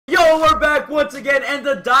Yo, we're back once again, and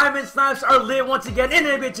the diamond snipes are lit once again in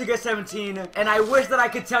NBA 2K17. And I wish that I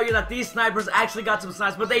could tell you that these snipers actually got some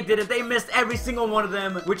snipes, but they didn't. They missed every single one of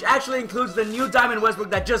them, which actually includes the new Diamond Westbrook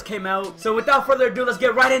that just came out. So without further ado, let's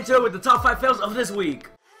get right into it with the top 5 fails of this week.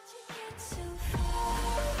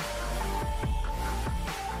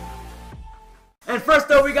 And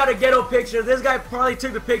first up, we got a ghetto picture. This guy probably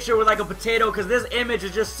took the picture with like a potato because this image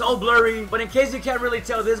is just so blurry. But in case you can't really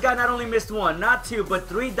tell, this guy not only missed one, not two, but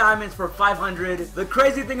 3 diamonds for 500. The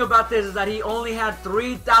crazy thing about this is that he only had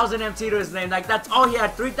 3,000 MT to his name. Like, that's all he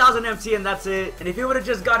had, 3,000 MT, and that's it. And if he would have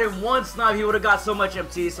just gotten one snipe, he would have got so much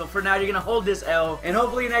MT. So for now, you're going to hold this L. And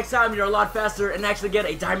hopefully next time, you're a lot faster and actually get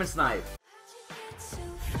a diamond snipe.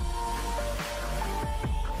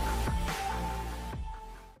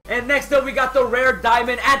 And next up, we got the rare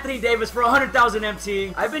diamond Anthony Davis for 100,000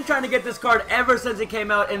 MT. I've been trying to get this card ever since it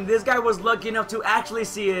came out, and this guy was lucky enough to actually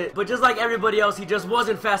see it. But just like everybody else, he just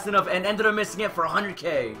wasn't fast enough and ended up missing it for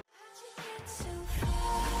 100K.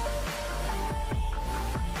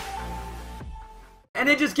 And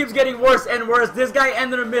it just keeps getting worse and worse. This guy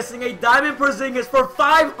ended up missing a diamond Porzingis for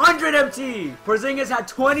 500 MT. Porzingis had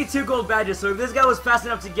 22 gold badges, so if this guy was fast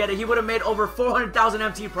enough to get it, he would have made over 400,000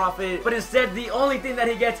 MT profit. But instead, the only thing that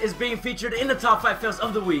he gets is being featured in the top 5 fails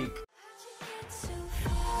of the week.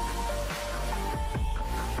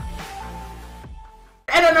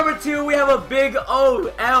 And at number 2, we have a big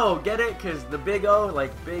O-L. Get it? Because the big O,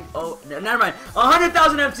 like big O. Never mind.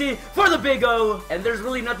 100,000 MT for the big O. And there's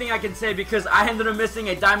really nothing I can say because I ended up missing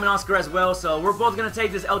a diamond Oscar as well. So we're both going to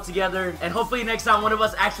take this L together. And hopefully next time one of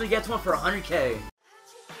us actually gets one for 100K.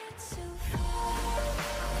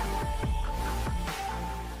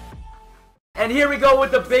 And here we go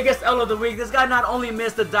with the biggest L of the week. This guy not only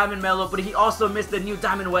missed the Diamond MELO, but he also missed the new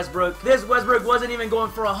Diamond Westbrook. This Westbrook wasn't even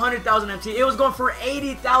going for 100,000 MT. It was going for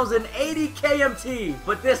 80,000, 80K MT.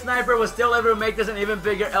 But this sniper was still able to make this an even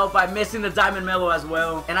bigger L by missing the Diamond MELO as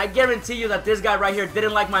well. And I guarantee you that this guy right here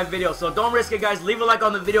didn't like my video. So don't risk it, guys. Leave a like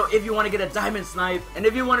on the video if you want to get a diamond snipe. And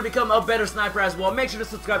if you want to become a better sniper as well, make sure to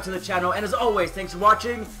subscribe to the channel. And as always, thanks for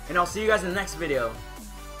watching, and I'll see you guys in the next video.